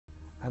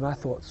And I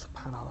thought,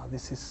 subhanAllah,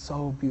 this is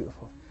so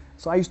beautiful.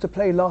 So I used to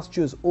play last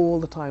juz all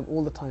the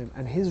time.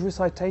 And his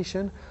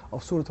recitation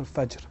of Surah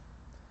Al-Fajr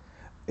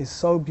is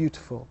so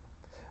beautiful.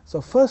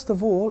 So first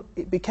of all,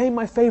 it became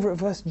my favorite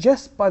verse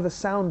just by the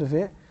sound of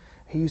it.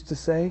 He used to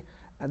say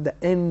at the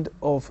end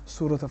of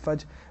Surah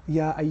Al-Fajr,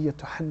 Ya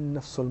ayyatuhan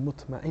nafsul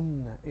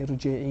mutma'inna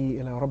irji'i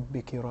ila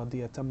rabbiki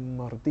radiyatan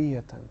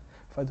mardiyatan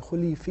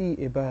fadkhuli fi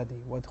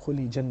ibadi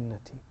wadkhuli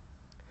jannati.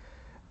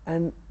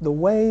 And the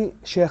way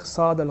Shaykh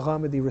Saad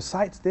Al-Ghamidi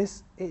recites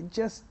this, it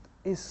just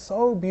is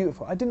so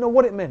beautiful. I didn't know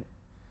what it meant,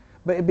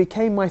 but it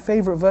became my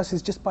favorite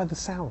verses just by the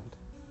sound.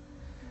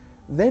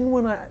 Then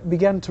when I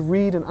began to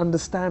read and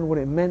understand what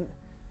it meant,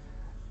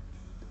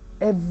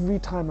 every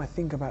time I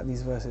think about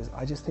these verses,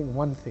 I just think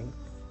one thing,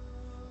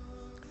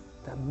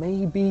 that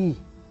maybe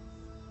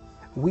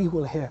we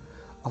will hear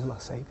Allah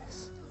say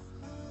this.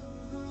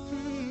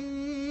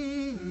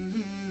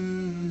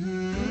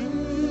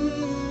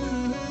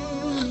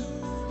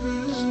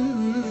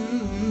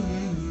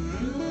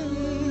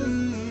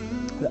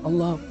 That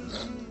Allah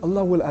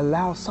will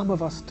allow some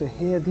of us to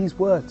hear these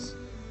words,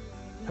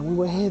 and we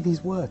will hear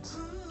these words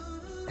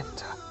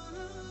enter.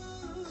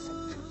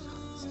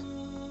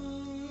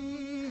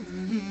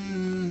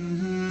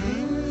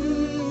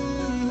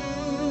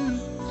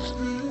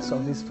 So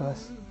this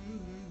verse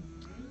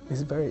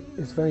is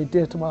very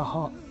dear to my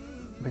heart,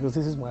 because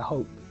this is my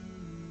hope,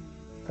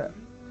 that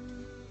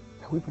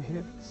we will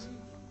hear this,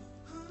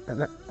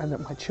 and that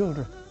my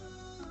children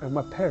and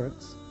my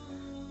parents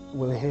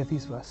will hear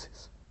these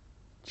verses.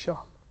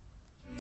 Inshallah.